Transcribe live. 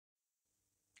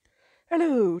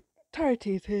Hello, Tarot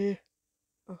here.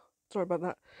 Oh, sorry about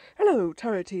that. Hello,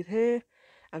 Tarot here.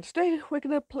 And today we're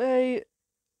going to play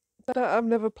that I've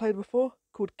never played before,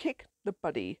 called Kick the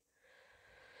Buddy.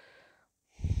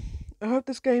 I hope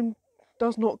this game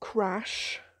does not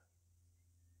crash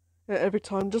every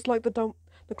time, just like the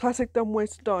classic Dumb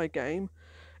Ways to Die game.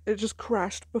 It just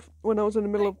crashed when I was in the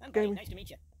middle of gaming. Nice to meet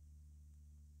you.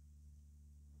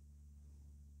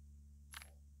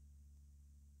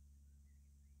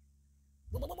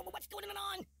 What's going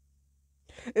on?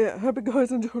 Yeah, I hope you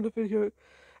guys enjoyed the video.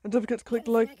 And don't forget to click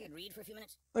the like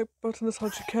button as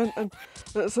hard as you can, and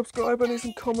subscribe and leave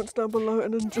some comments down below,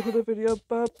 and enjoy the video.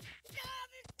 Bye.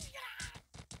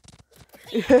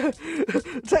 Yeah,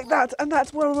 take that, and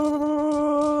that's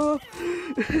look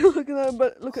at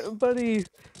that, look at buddy.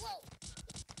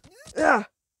 Yeah,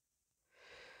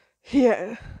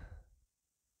 yeah.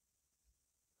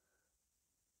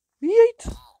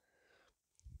 Yeet.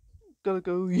 Gotta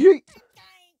go yeet.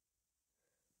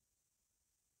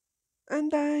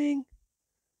 And dang.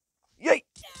 Yeet.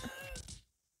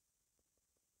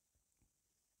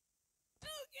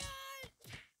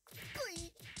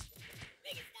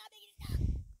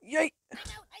 Yeet.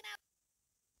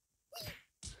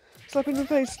 Slap in the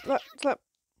face. Slap, slap.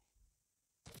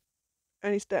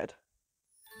 And he's dead.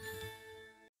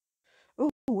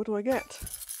 Oh, what do I get?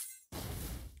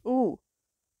 Oh.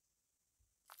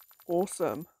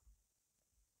 Awesome.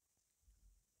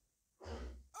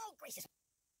 Oh, gracious.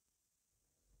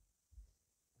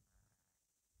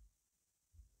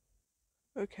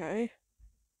 Okay.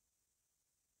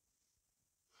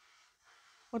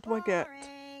 What do I get?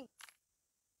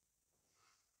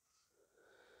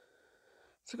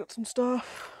 So I got some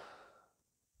stuff.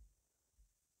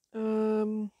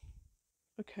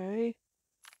 Okay.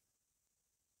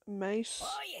 Mace.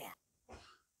 Oh yeah.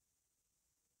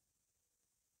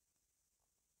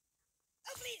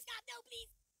 Oh please, God, no, please.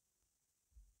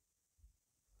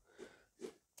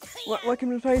 Whack him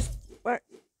in the face. Whack.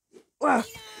 Wow.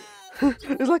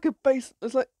 It's like a base.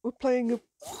 It's like we're playing a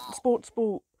sport.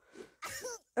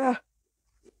 Ah.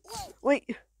 Wait.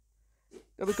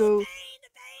 Gotta go.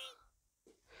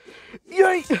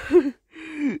 Yeet.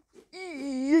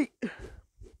 Yeet.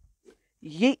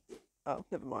 Yeet. Oh,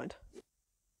 never mind.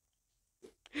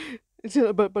 It's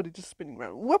a buddy just spinning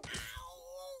around. Whoop.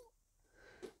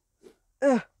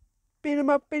 Beat him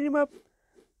up. Beat him up.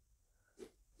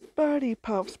 Buddy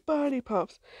pops. Buddy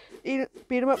pops. Eat it.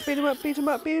 Beat him up. Beat him up. Beat him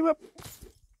up. Beat him up.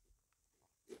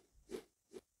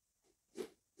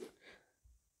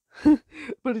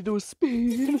 Buddy do a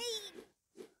spin.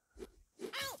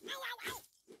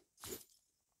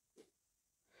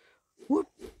 Whoop.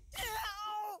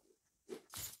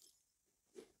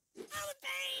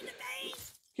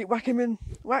 Keep whacking him in.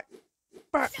 Whack.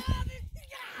 Back.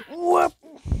 Whoop.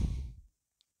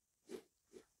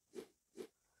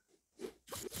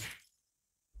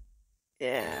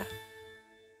 Yeah.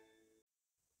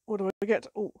 What do I get?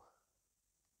 Oh.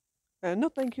 No,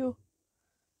 thank you.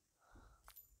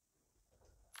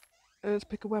 Let's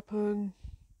pick a weapon.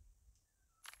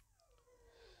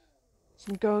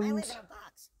 Some guns. I live in a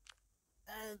box.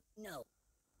 No.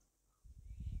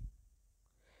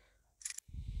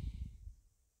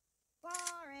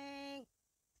 Boring.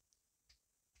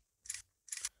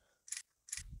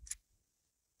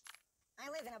 I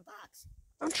live in a box.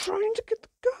 I'm trying to get the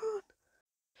gun.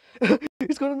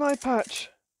 He's got an eye patch.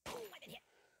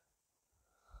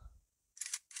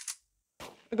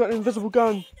 I got an invisible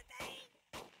gun.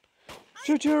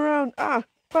 Shoot you around. Ah!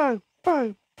 Bang!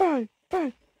 Bang! Bang!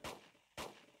 Bang!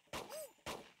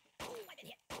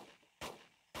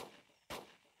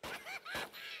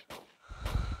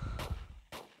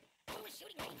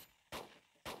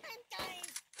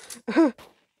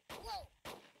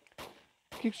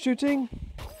 Keep shooting.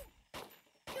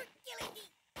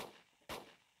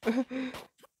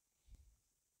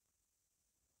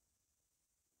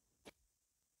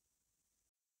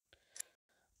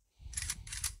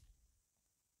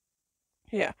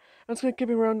 Yeah, I'm just gonna keep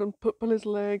him around and pull his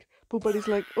leg, pull Buddy's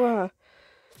leg. Wow,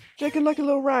 shaking like a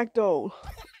little rag doll.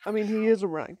 I mean, he is a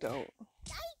rag doll.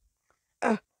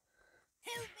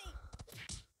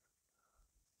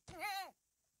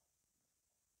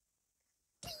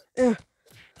 Yeah,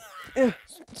 yeah.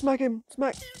 Smack him.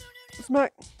 Smack.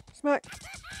 Smack. Smack.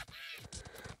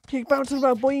 Keep bouncing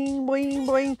about. Boing, boing,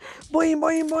 boing, boing,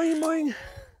 boing, boing, boing.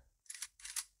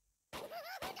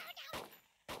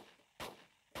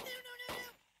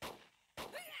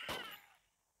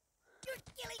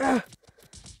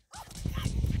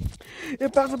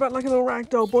 It bounces about like a little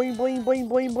ragdoll. Boing, boing, boing,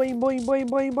 boing, boing, boing, boing,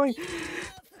 boing, boing.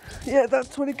 Yeah,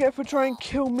 that's what you get for trying to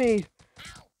kill me.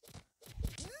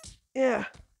 Yeah.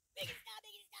 Make it stop,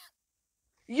 make it stop.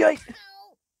 Yike.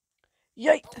 Ow.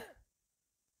 Yike.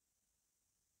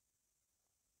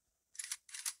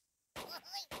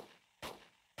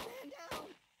 Man down.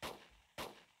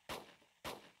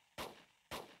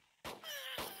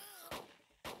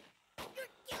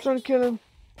 You're killing Trying me. to kill him.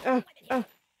 I can't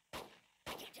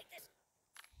take this.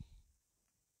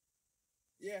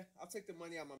 Yeah, I'll take the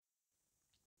money out my.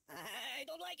 I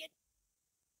don't like it.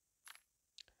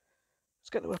 Let's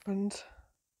get the weapons.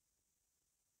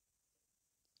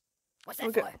 What's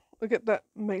that for? We'll get that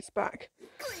mace back.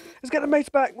 Let's get the mace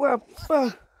back. Well,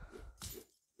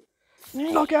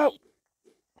 knockout.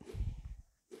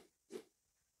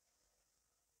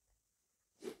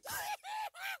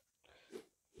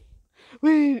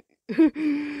 We.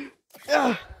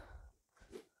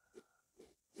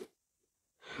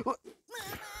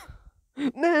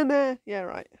 Mama. Nah. Yeah,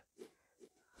 right.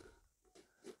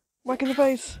 Whack in the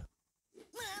face.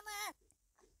 Mama.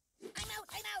 I'm out.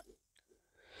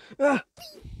 Ah,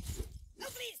 No,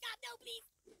 please, stop. No, please.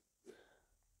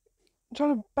 I'm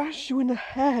trying to bash you in the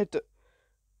head.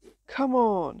 Come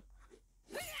on.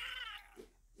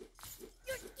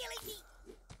 You're killing me.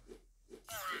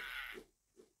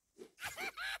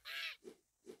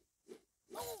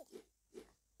 Oh.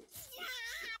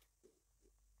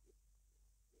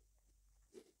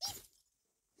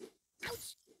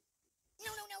 Ouch.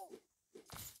 No.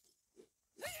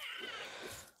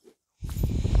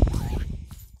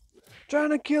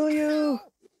 Trying to kill you.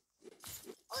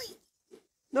 Oi.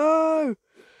 No.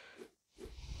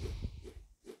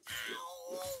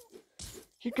 Ow.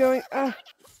 Keep going. Ah.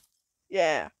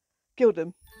 Yeah. Killed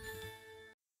him.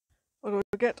 What do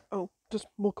I get? Oh, just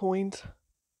more coins.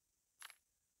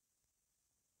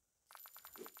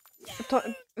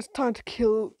 It's time to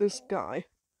kill this guy.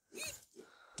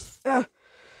 Ah.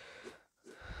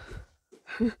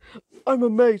 I'm a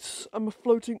mace. I'm a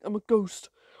ghost.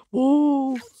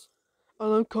 Whoa.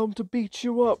 And I've come to beat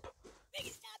you up. Make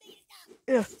it stop.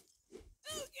 Yeah.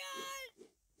 Oh,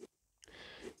 God.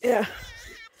 Yeah.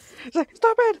 It's like,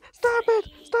 stop it,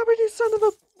 you son of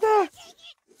a... Ah.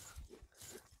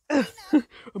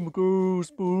 I'm a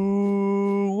ghost.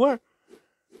 Boo.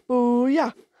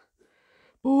 Booyah.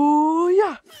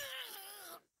 Booyah.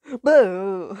 Boo.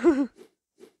 No.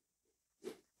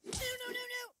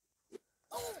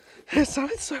 Oh. It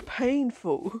sounded so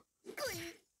painful.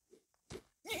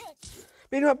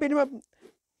 Beat him up.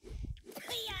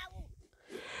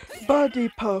 Body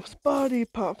puffs.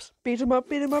 Beat him up.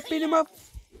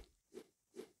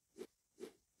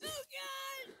 Oh,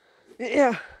 God.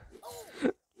 Yeah. Oh.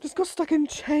 Just got stuck in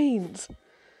chains.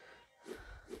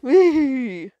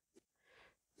 Wee.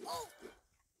 Oh.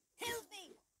 Help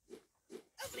me.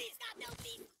 Oh, please, stop. No,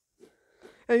 please.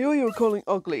 Hey, you were calling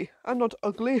ugly. I'm not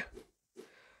ugly.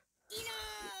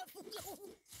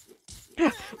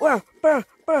 Enough. Wow. Bah.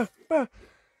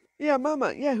 Yeah,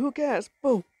 mama. Yeah, who cares?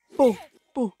 Boo.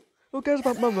 Who cares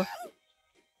about mama?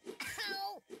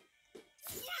 Ow.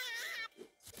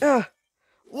 Ah.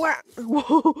 Wow.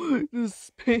 Whoa. The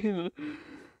spin.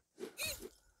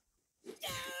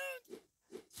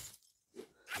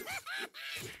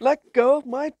 Let go of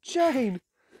my chain.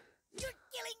 You're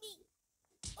killing me.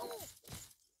 Oh.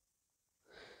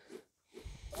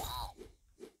 Oh.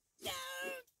 No.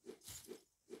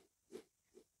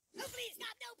 No, please,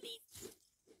 stop. No, please.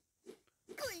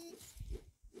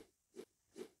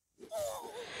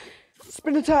 Oh.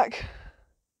 Spin attack.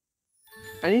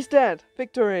 And he's dead.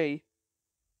 Victory.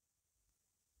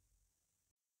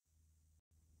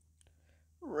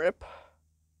 Rip.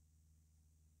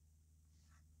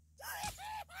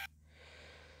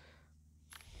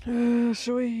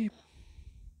 Shall we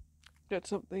get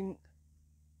something?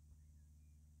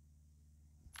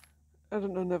 I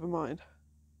don't know, never mind.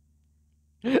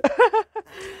 Did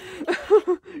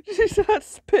you see that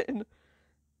spin?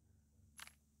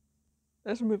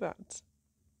 Let's remove ads.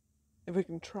 If we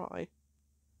can try.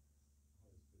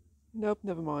 Nope,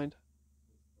 never mind.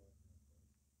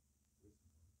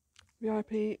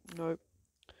 VIP? Nope.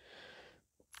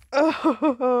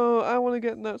 Oh, I want to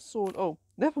get that sword. Oh,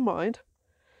 never mind.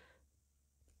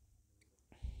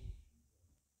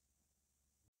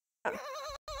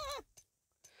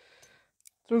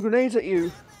 Throw grenades at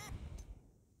you.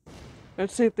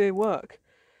 Let's see if they work.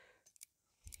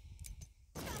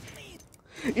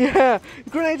 Yeah!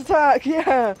 Grenade attack!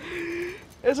 Yeah!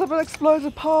 It's an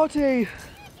explosive party!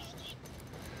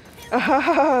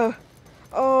 Ah,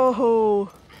 oh!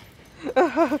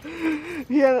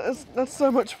 Yeah, that's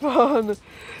so much fun!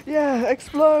 Yeah!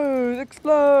 Explode!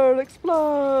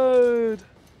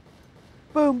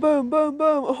 Boom!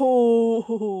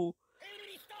 Oh!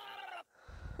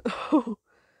 Oh!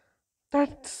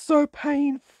 That's so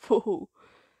painful.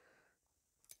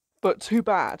 But too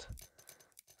bad.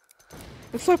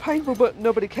 It's so painful, but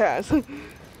nobody cares.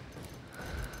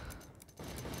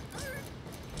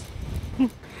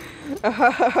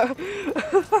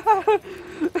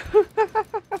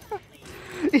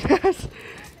 Yes!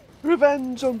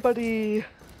 Revenge on Buddy!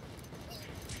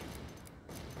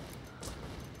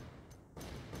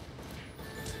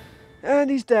 And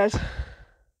he's dead.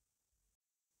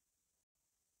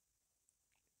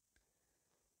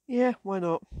 Yeah, why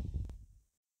not?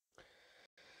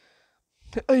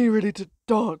 Are you ready to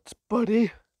dance,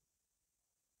 buddy?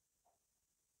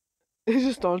 He's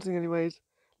just dancing anyways.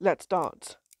 Let's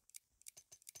dance.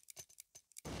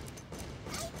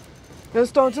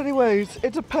 Let's dance anyways.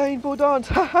 It's a painful dance.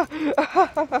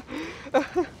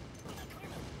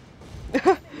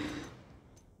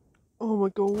 Oh my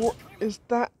god, what is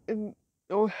that in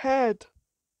your head?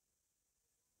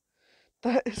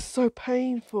 That is so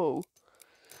painful.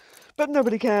 But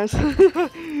nobody cares.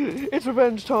 It's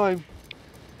revenge time.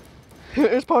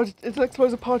 It's party. It's like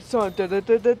explosive party time. Da, da,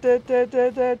 da, da, da, da, da,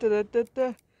 da, da, da,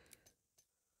 da.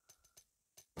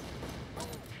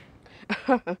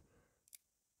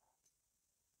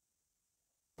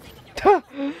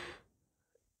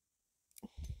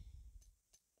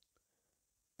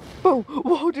 Boom!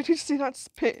 Whoa! Did you see that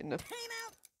spin?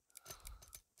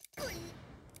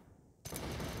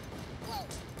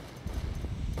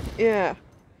 Yeah.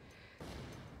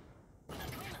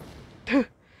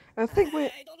 I think we.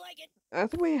 I don't like it. I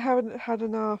think we haven't had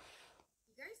enough.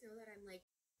 You guys know that I'm like.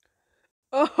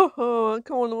 Oh,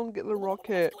 come on! I want to get the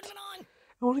rocket. What's going on?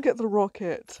 I want to get the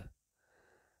rocket.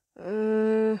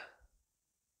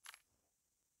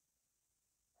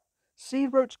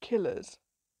 Seed roach killers.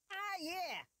 Ah,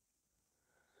 yeah.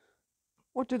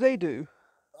 What do they do?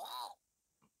 Oh.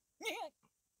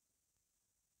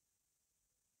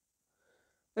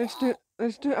 They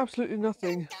just do absolutely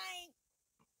nothing.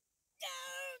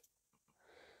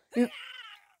 No.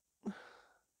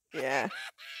 Yeah.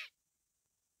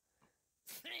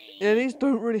 Yeah, these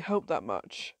don't really help that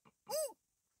much.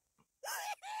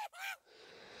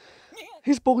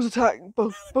 His balls attack.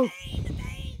 Boom, boom.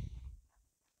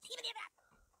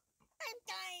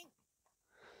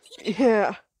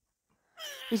 Yeah.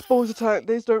 His balls attack.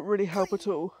 These don't really help at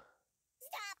all.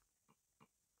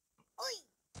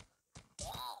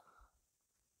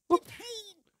 Whoop.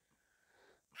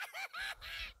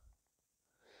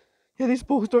 Yeah, these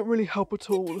balls don't really help at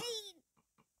all.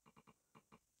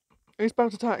 He's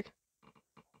bounce attack.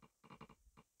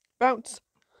 Bounce.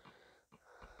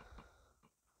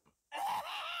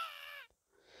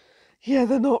 Yeah,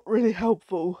 they're not really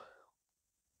helpful.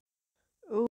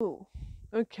 Oh,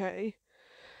 okay.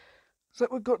 So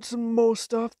we've got some more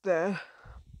stuff there.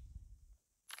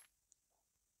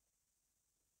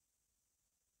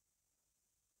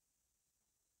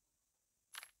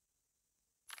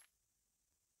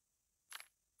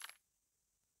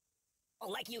 Oh,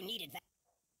 like you needed that.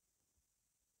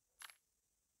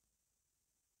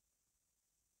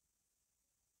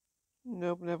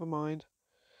 Nope, never mind.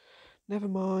 Never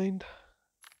mind.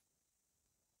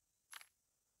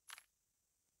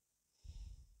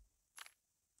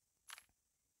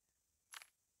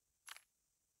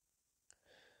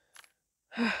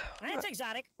 That's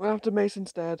exotic. We'll have to mace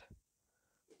instead.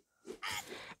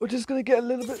 We're just gonna get a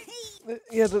little bit.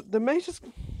 Yeah, the mace is.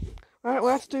 Alright,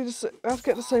 we'll have to do this. We'll have to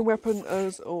get the same weapon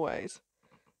as always.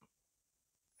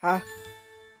 Huh?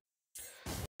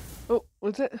 Oh,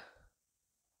 what's it?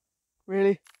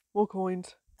 Really? More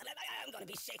coins. I'm gonna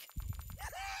be sick.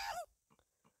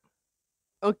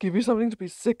 I'll give you something to be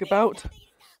sick about.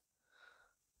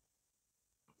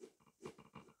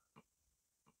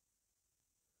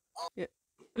 Yeah.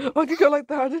 I could go like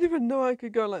that. I didn't even know I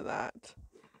could go like that.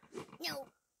 No.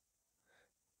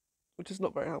 Which is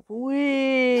not very helpful.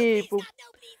 Wee! No, please.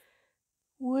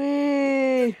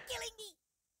 Wee! Killing me.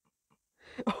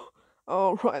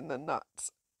 Oh, right in the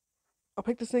nuts. I'll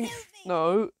pick this thing.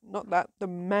 No, not that. The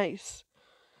mace.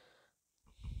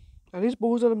 Are these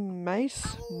balls on a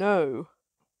mace? No.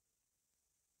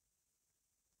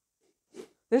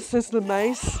 This is the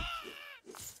mace.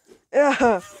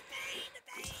 Yeah.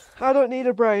 I don't need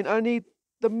a brain. I need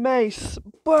the mace.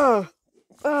 Bah.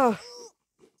 Ah.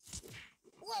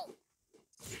 Whoa.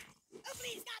 Oh,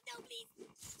 please, God, no, please.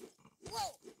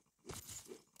 Whoa.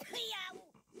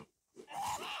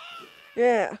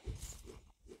 Yeah.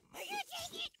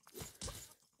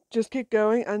 Just keep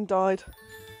going and died.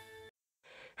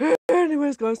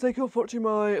 Anyways, guys, thank you all for watching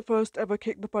my first ever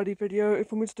Kick the Buddy video.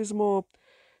 If you want me to do some more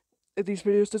of these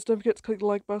videos, just don't forget to click the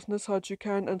like button as hard as you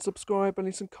can and subscribe and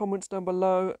leave some comments down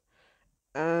below.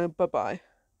 And bye-bye.